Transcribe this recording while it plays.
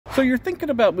So you're thinking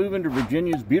about moving to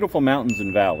Virginia's beautiful mountains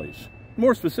and valleys,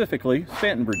 more specifically,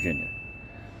 Staunton, Virginia.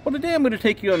 Well, today I'm going to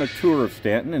take you on a tour of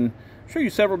Staunton and show you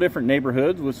several different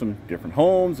neighborhoods with some different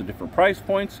homes and different price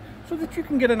points so that you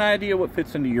can get an idea what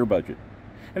fits into your budget.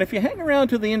 And if you hang around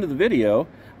to the end of the video,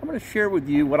 I'm going to share with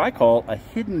you what I call a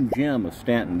hidden gem of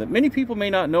Staunton that many people may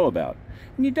not know about.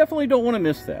 And you definitely don't want to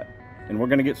miss that. And we're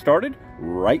going to get started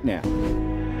right now.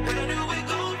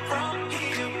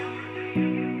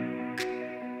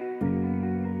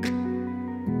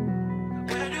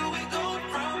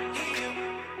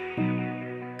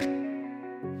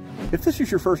 If this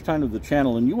is your first time to the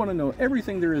channel and you want to know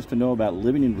everything there is to know about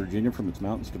living in Virginia from its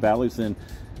mountains to valleys, then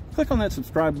click on that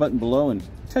subscribe button below and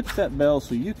touch that bell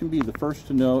so you can be the first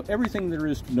to know everything there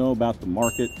is to know about the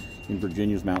market in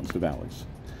Virginia's mountains to valleys.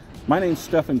 My name's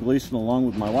Stephen Gleason, along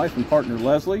with my wife and partner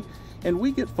Leslie, and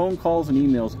we get phone calls and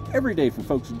emails every day from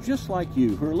folks just like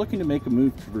you who are looking to make a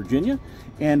move to Virginia,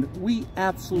 and we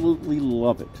absolutely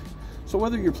love it. So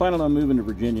whether you're planning on moving to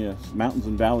Virginia's mountains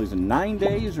and valleys in 9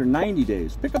 days or 90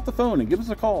 days, pick up the phone and give us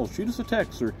a call, shoot us a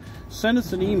text, or send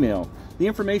us an email. The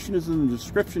information is in the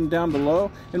description down below,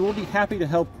 and we'll be happy to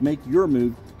help make your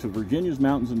move to Virginia's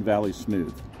mountains and valleys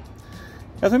smooth.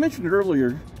 As I mentioned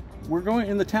earlier, we're going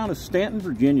in the town of Staunton,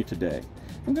 Virginia today.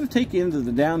 I'm going to take you into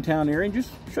the downtown area and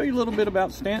just show you a little bit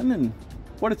about Staunton and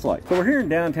what it's like. So we're here in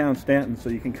downtown Staunton, so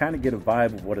you can kind of get a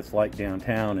vibe of what it's like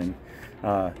downtown. And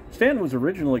Staunton was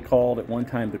originally called at one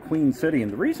time the Queen City,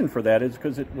 and the reason for that is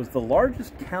because it was the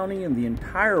largest county in the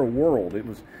entire world. It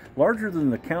was larger than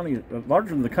the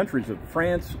countries of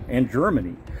France and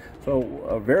Germany. So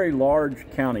a very large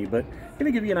county. But I'm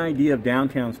going to give you an idea of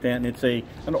downtown Staunton. It's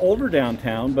an older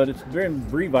downtown, but it's very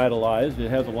revitalized.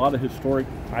 It has a lot of historic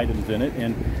items in it,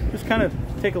 and just kind of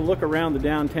take a look around the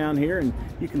downtown here, and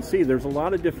you can see there's a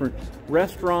lot of different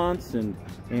restaurants and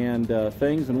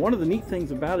things. And one of the neat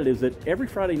things about it is that every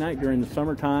Friday night during the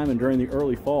summertime and during the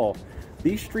early fall,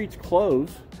 these streets close.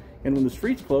 And when the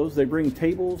streets close, they bring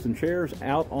tables and chairs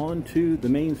out onto the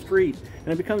main street. And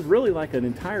it becomes really like an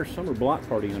entire summer block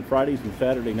party on Fridays and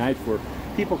Saturday nights where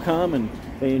people come and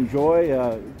they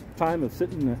enjoy time of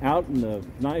sitting out in the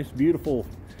nice, beautiful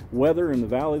weather in the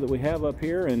valley that we have up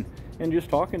here and just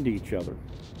talking to each other.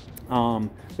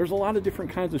 There's a lot of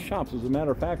different kinds of shops. As a matter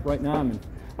of fact, right now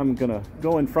I'm going to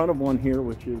go in front of one here,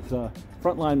 which is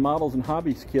Frontline Models and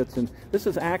Hobbies Kits, and this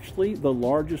is actually the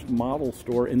largest model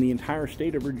store in the entire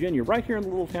state of Virginia, right here in the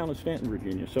little town of Staunton,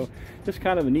 Virginia. So it's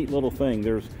kind of a neat little thing.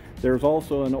 There's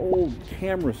also an old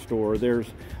camera store. There's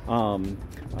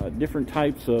different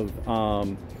types of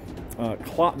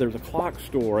there's a clock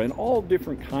store and all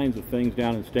different kinds of things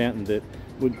down in Staunton that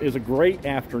is a great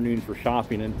afternoon for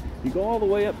shopping. And you go all the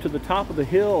way up to the top of the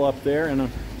hill up there, and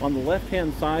on the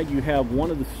left-hand side you have one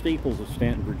of the staples of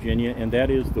Staunton, Virginia, and that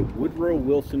is the Woodrow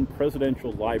Wilson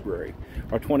Presidential Library,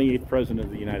 our 28th President of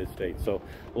the United States. So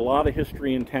a lot of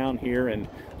history in town here, and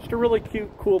just a really cute,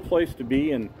 cool place to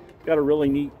be, and got a really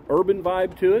neat urban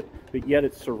vibe to it, but yet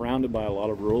it's surrounded by a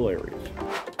lot of rural areas.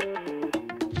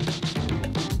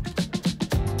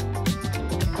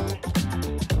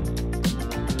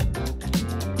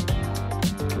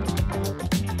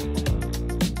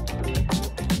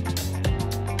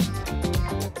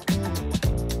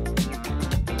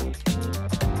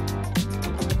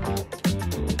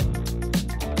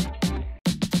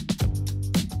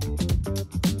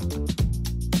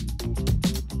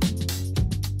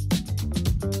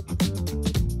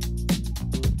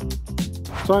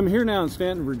 So I'm here now in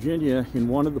Staunton, Virginia, in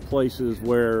one of the places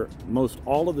where most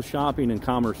all of the shopping and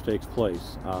commerce takes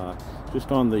place.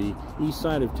 Just on the east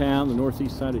side of town, the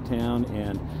northeast side of town,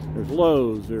 and there's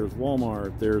Lowe's, there's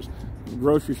Walmart, there's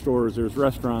grocery stores, there's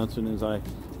restaurants, and as I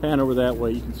pan over that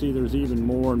way, you can see there's even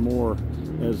more and more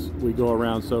as we go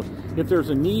around. So if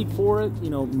there's a need for it, you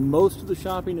know, most of the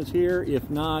shopping is here. If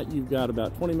not, you've got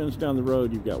about 20 minutes down the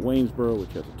road, you've got Waynesboro,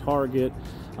 which has a Target.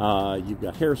 You've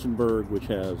got Harrisonburg, which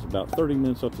has about 30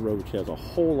 minutes up the road, which has a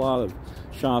whole lot of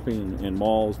shopping and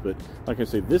malls. But like I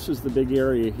say, this is the big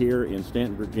area here in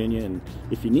Staunton, Virginia. And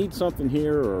if you need something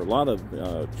here, or a lot of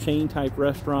chain type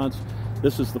restaurants,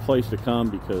 this is the place to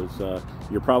come, because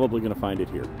you're probably going to find it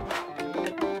here.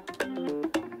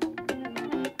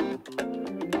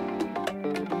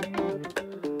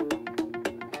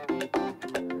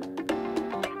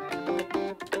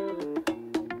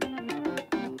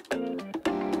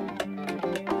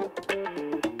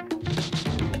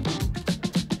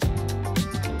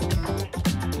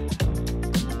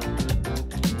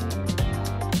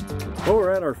 Well,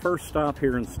 we're at our first stop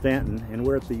here in Staunton, and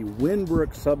we're at the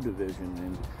Winbrook subdivision.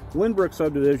 And Winbrook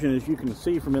subdivision, as you can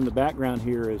see from in the background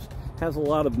here, has a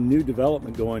lot of new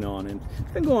development going on, and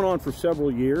it's been going on for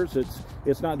several years.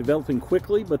 It's not developing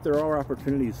quickly, but there are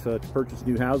opportunities to purchase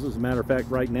new houses. As a matter of fact,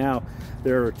 right now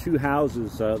there are 2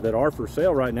 houses that are for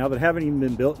sale right now that haven't even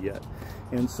been built yet.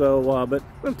 And so, but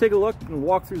we're going to take a look and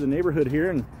walk through the neighborhood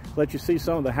here and let you see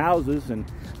some of the houses. And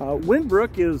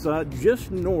Winbrook is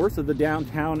just north of the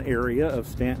downtown area of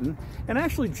Staunton, and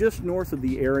actually just north of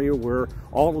the area where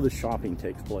all of the shopping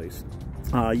takes place.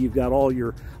 You've got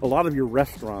a lot of your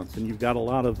restaurants, and you've got a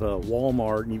lot of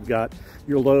Walmart, and you've got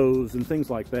your Lowe's and things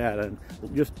like that, and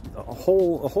just a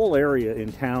whole area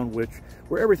in town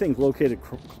where everything's located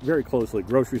very closely,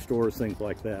 grocery stores, things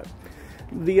like that.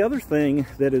 The other thing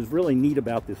that is really neat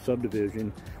about this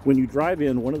subdivision, when you drive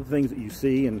in, one of the things that you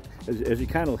see, and as you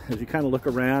kind of look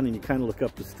around and you kind of look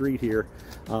up the street here,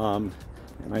 and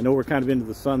I know we're kind of into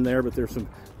the sun there, but there's some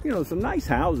nice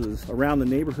houses around the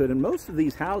neighborhood, and most of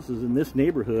these houses in this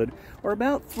neighborhood are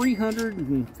about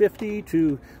 350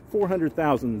 to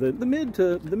 400,000. The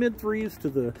mid threes to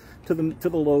the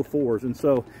low fours, and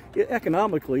so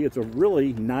economically, it's a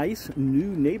really nice new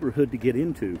neighborhood to get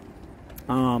into.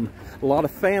 A lot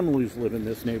of families live in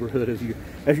this neighborhood.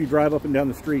 As you drive up and down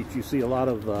the streets, you see a lot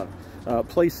of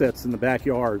play sets in the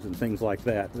backyards and things like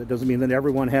that. That doesn't mean that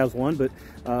everyone has one, but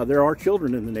there are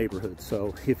children in the neighborhood.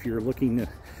 So if you're looking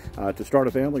to start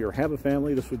a family or have a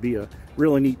family, this would be a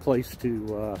really neat place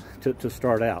to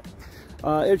start out.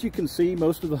 As you can see,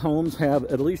 most of the homes have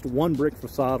at least one brick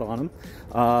facade on them.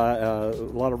 A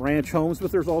lot of ranch homes, but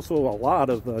there's also a lot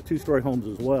of 2-story homes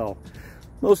as well.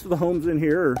 Most of the homes in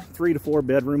here are 3 to 4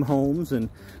 bedroom homes, and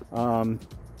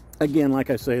again, like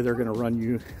I say, they're going to run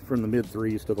you from the mid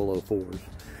threes to the low fours.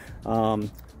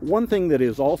 One thing that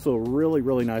is also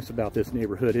really nice about this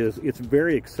neighborhood is it's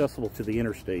very accessible to the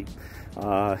interstate.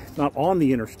 It's not on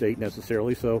the interstate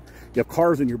necessarily, so you have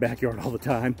cars in your backyard all the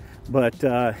time, but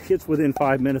it's within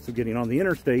 5 minutes of getting on the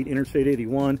interstate, Interstate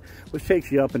 81, which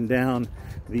takes you up and down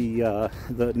the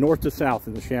north to south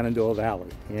in the Shenandoah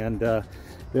Valley. And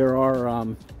there are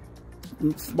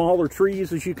smaller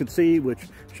trees, as you can see, which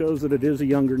shows that it is a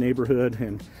younger neighborhood,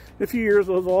 and in a few years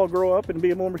those will all grow up and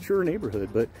be a more mature neighborhood.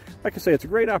 But like I say, it's a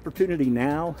great opportunity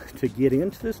now to get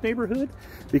into this neighborhood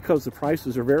because the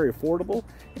prices are very affordable,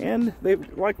 and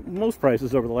they've, like most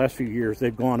prices over the last few years,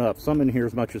 they've gone up. Some in here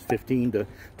as much as 15 to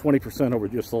 20% over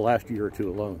just the last year or two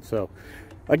alone. So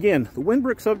again, the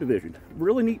Winbrook subdivision,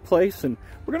 really neat place, and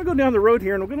we're going to go down the road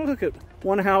here and we're going to look at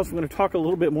one house. We're going to talk a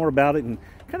little bit more about it and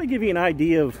kind of give you an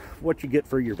idea of what you get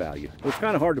for your value. It's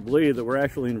kind of hard to believe that we're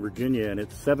actually in Virginia and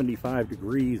it's 75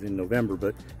 degrees in November,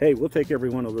 but hey, we'll take every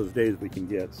one of those days we can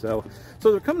get. So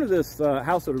they're coming to this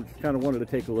house that I kind of wanted to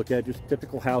take a look at, just a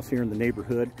typical house here in the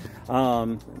neighborhood.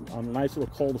 On a nice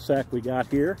little cul-de-sac we got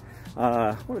here.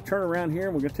 I want to turn around here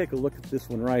and we're going to take a look at this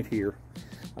one right here.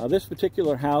 This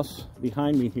particular house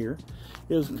behind me here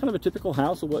is kind of a typical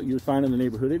house of what you would find in the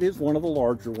neighborhood. It is one of the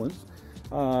larger ones.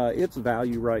 Its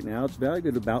value right now, it's valued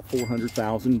at about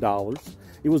 $400,000.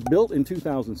 It was built in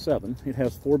 2007. It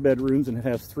has 4 bedrooms and it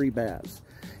has 3 baths.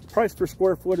 Price per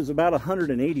square foot is about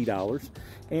 $180,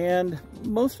 and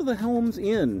most of the homes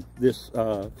in this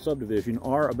subdivision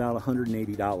are about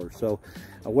 $180. So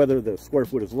whether the square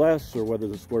foot is less or whether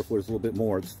the square foot is a little bit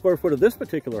more, the square foot of this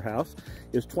particular house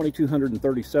is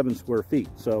 2,237 square feet.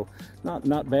 So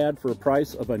not bad for a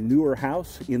price of a newer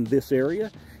house in this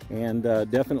area, and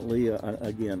definitely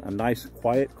again, a nice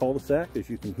quiet cul-de-sac, as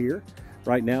you can hear.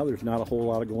 Right now, there's not a whole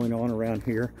lot going on around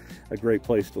here. A great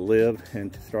place to live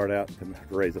and to start out to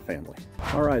raise a family.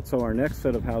 All right, so our next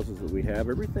set of houses that we have,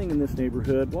 everything in this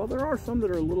neighborhood, while there are some that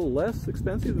are a little less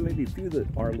expensive and maybe a few that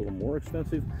are a little more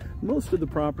expensive, most of the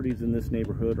properties in this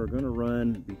neighborhood are going to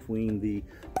run between the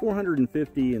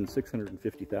 $450,000 and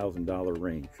 $650,000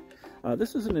 range.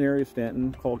 This is in an area of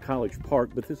Staunton called College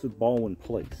Park, but this is Baldwin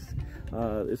Place.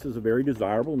 This is a very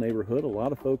desirable neighborhood. A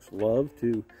lot of folks love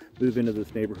to move into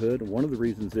this neighborhood, and one of the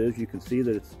reasons is you can see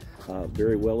that it's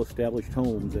very well established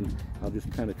homes. And I'll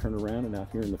just kind of turn around, and out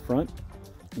here in the front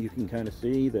you can kind of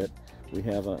see that we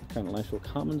have a kind of nice little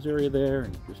commons area there,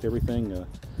 and just everything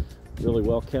really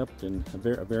well kept, and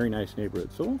a very nice neighborhood.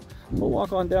 So we'll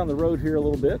walk on down the road here a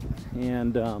little bit,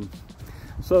 and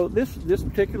so this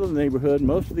particular neighborhood,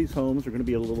 most of these homes are going to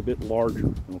be a little bit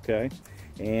larger, okay?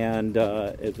 And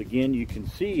as again, you can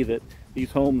see that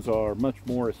these homes are much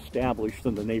more established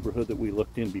than the neighborhood that we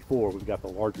looked in before. We've got the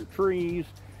larger trees,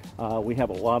 we have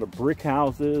a lot of brick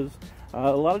houses,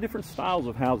 a lot of different styles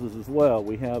of houses as well.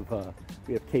 We have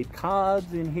Cape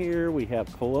Cods in here, we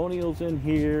have colonials in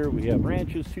here, we have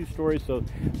ranches, 2 stories. So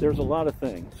there's a lot of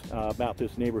things about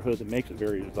this neighborhood that makes it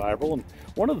very desirable. And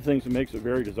one of the things that makes it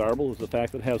very desirable is the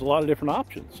fact that it has a lot of different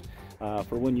options.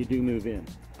 for when you do move in.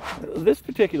 This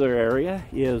particular area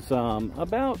is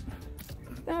about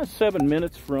 7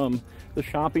 minutes from the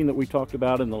shopping that we talked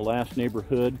about in the last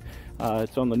neighborhood.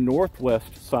 It's on the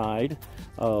northwest side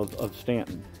of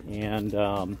Staunton, and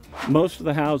most of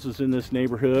the houses in this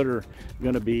neighborhood are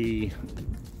going to be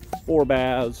 4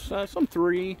 baths, some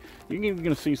 3. You're even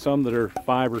going to see some that are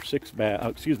 5 or 6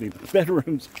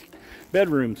 bedrooms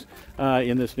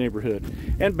in this neighborhood.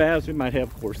 And baths, we might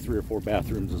have, of course, 3 or 4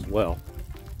 bathrooms as well.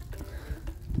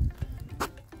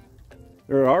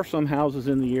 There are some houses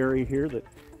in the area here that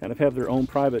kind of have their own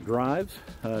private drives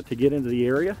to get into the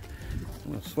area.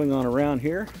 I'm going to swing on around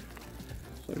here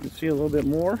so you can see a little bit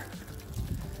more.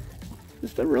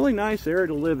 Just a really nice area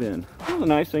to live in. One of the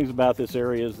nice things about this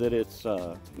area is that it's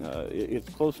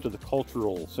close to the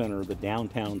cultural center, the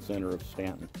downtown center of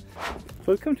Staunton. So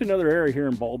we've come to another area here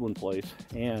in Baldwin Place,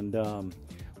 and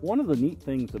one of the neat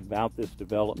things about this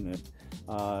development,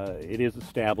 it is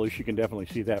established. You can definitely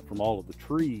see that from all of the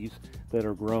trees that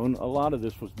are grown. A lot of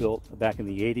this was built back in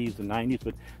the 80s and 90s,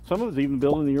 but some of it was even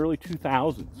built in the early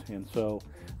 2000s. And so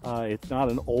it's not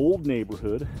an old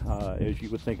neighborhood, as you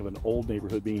would think of an old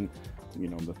neighborhood being, you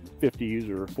know, the 50s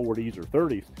or 40s or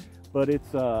 30s, but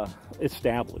it's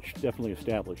established, definitely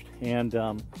established. And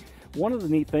one of the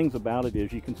neat things about it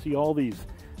is you can see all these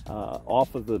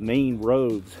off of the main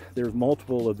roads. There's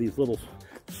multiple of these little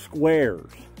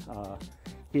squares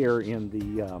here in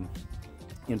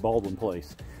Baldwin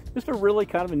Place. Just a really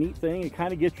kind of a neat thing. It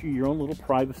kind of gets you your own little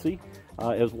privacy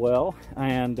as well.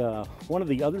 And one of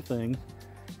the other things,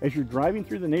 as you're driving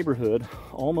through the neighborhood,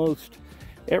 almost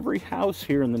every house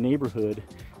here in the neighborhood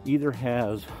either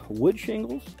has wood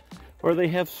shingles or they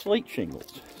have slate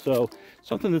shingles. So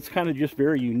something that's kind of just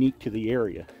very unique to the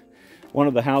area. One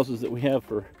of the houses that we have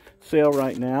for sale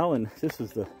right now, and this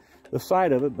is the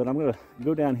side of it, but I'm going to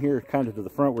go down here kind of to the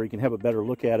front where you can have a better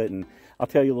look at it, and I'll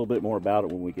tell you a little bit more about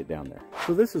it when we get down there.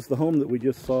 So this is the home that we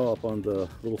just saw up on the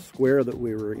little square that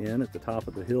we were in at the top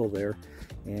of the hill there,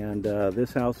 and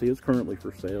this house is currently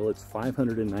for sale. It's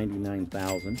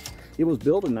 $599,000. It was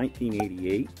built in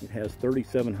 1988. It has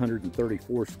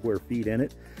 3,734 square feet in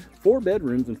it, 4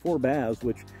 bedrooms and 4 baths,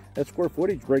 which that square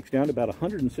footage breaks down to about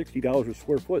 $160 a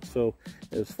square foot. So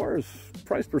as far as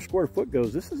price per square foot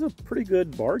goes, this is a pretty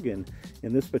good bargain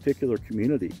in this particular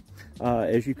community.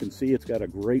 As you can see, it's got a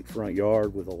great front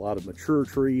yard with a lot of mature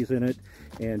trees in it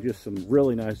and just some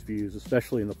really nice views,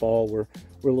 especially in the fall. We're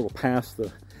a little past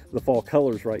the fall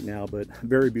colors right now, but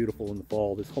very beautiful in the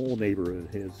fall. This whole neighborhood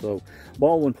is. So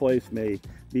Baldwin Place may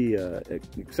be an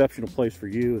exceptional place for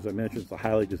you. As I mentioned, it's a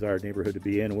highly desired neighborhood to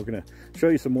be in, and we're going to show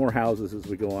you some more houses as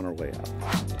we go on our way out.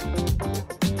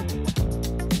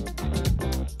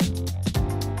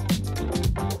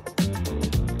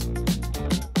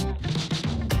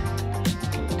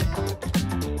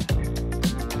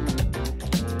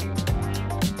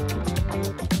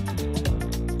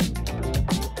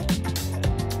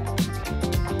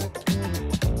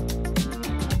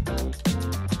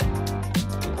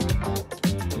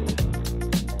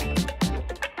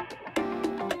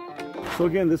 So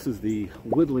again, this is the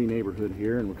Woodley neighborhood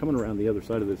here, and we're coming around the other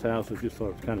side of this house. I just thought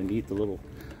it was kind of neat, the little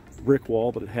brick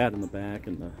wall that it had in the back,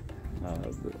 and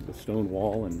the stone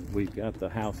wall. And we've got the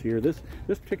house here. This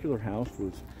particular house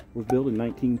was built in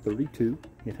 1932.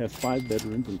 It has 5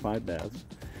 bedrooms and 5 baths.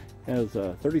 Has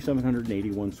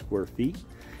 3,781 square feet.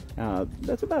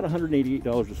 That's about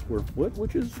 $188 a square foot,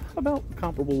 which is about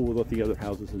comparable with what the other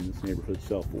houses in this neighborhood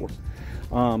sell for.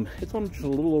 It's on just a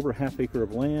little over a ½ acre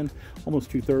of land, almost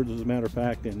 2/3 as a matter of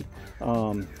fact, and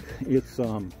it's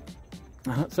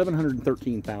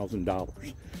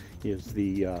 $713,000 is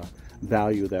the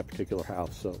value of that particular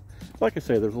house. So, like I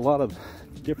say, there's a lot of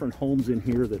different homes in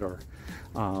here that are,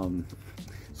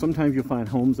 sometimes you'll find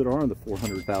homes that are in the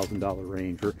 $400,000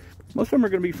 range, or most of them are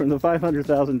going to be from the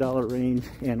 $500,000 range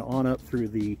and on up through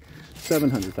the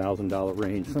 $700,000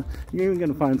 range. So you're even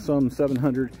going to find some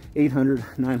 $700,000, $800,000,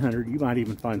 $900,000. You might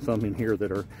even find some in here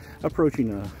that are approaching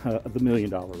the $1 million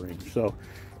range. So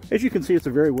as you can see, it's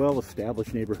a very well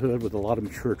established neighborhood with a lot of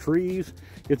mature trees.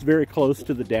 It's very close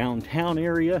to the downtown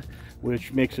area,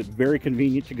 which makes it very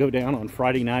convenient to go down on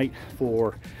Friday night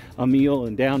for a meal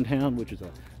in downtown, which is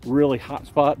a really hot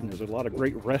spot, and there's a lot of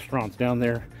great restaurants down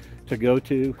there to go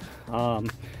to.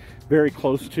 Very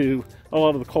close to a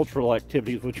lot of the cultural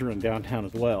activities which are in downtown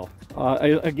as well.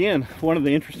 Again, one of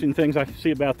the interesting things I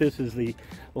see about this is a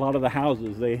lot of the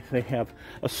houses, they have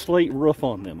a slate roof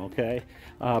on them, okay?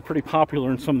 Pretty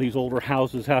popular in some of these older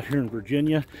houses out here in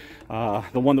Virginia. The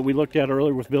one that we looked at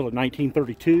earlier was built in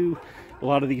 1932. a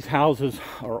lot of these houses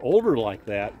are older like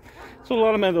that. So a lot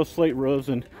of them have those slate roofs,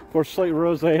 and of course slate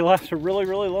roofs, they last a really,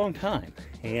 really long time.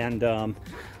 And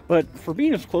but for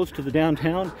being as close to the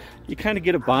downtown, you kind of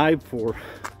get a vibe for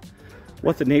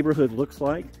what the neighborhood looks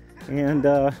like. And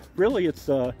really it's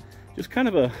just kind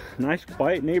of a nice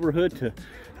quiet neighborhood to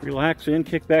relax in,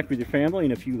 kick back with your family.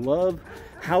 And if you love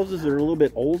houses that are a little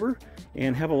bit older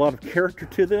and have a lot of character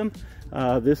to them,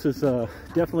 this is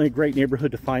definitely a great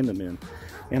neighborhood to find them in.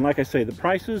 And like I say, the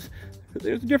prices,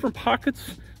 there's different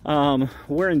pockets.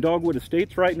 We're in Dogwood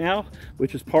Estates right now,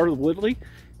 which is part of Woodley.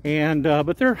 And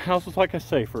but there are houses, like I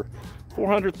say, for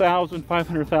 $400,000,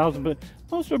 $500,000, but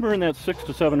most of them are in that $600,000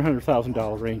 to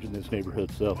 $700,000 range in this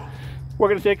neighborhood. So we're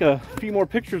going to take a few more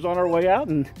pictures on our way out,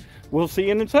 and we'll see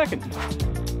you in a second.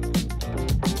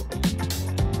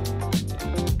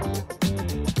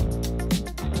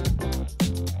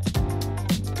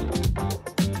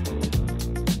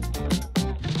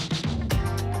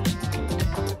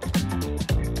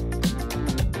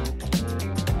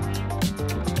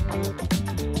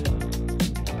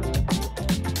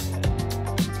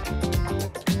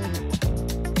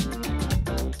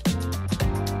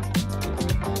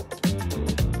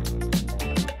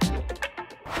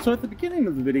 So at the beginning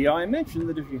of the video, I mentioned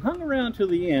that if you hung around till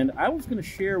the end, I was going to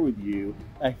share with you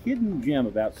a hidden gem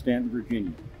about Staunton,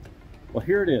 Virginia. Well,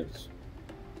 here it is.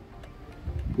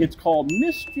 It's called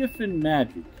Mischief and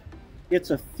Magic.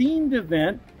 It's a themed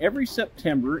event every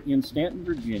September in Staunton,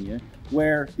 Virginia,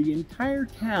 where the entire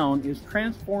town is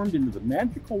transformed into the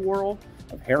magical world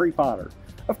of Harry Potter.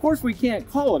 Of course, we can't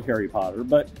call it Harry Potter,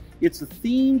 but it's a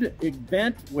themed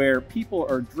event where people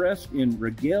are dressed in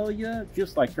regalia,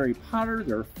 just like Harry Potter.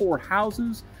 There are 4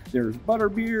 houses, there's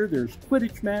butterbeer, there's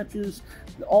Quidditch matches,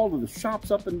 all of the shops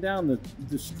up and down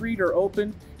the street are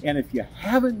open. And if you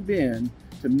haven't been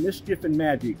to Mischief and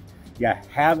Magic, you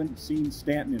haven't seen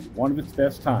Staunton in one of its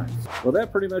best times. Well,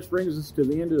 that pretty much brings us to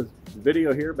the end of the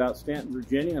video here about Staunton,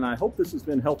 Virginia, and I hope this has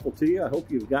been helpful to you. I hope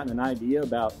you've gotten an idea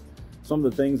about some of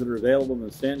the things that are available in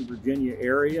the Staunton, Virginia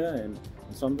area, and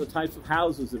some of the types of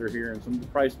houses that are here, and some of the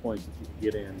price points that you can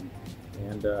get in.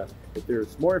 And if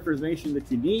there's more information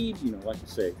that you need, you know, like I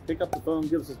say, pick up the phone,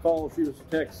 give us a call, shoot us a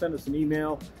text, send us an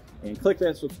email, and click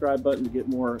that subscribe button to get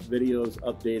more videos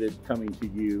updated coming to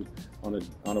you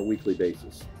on a weekly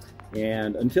basis.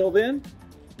 And until then,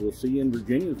 we'll see you in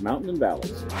Virginia's mountains and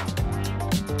valleys.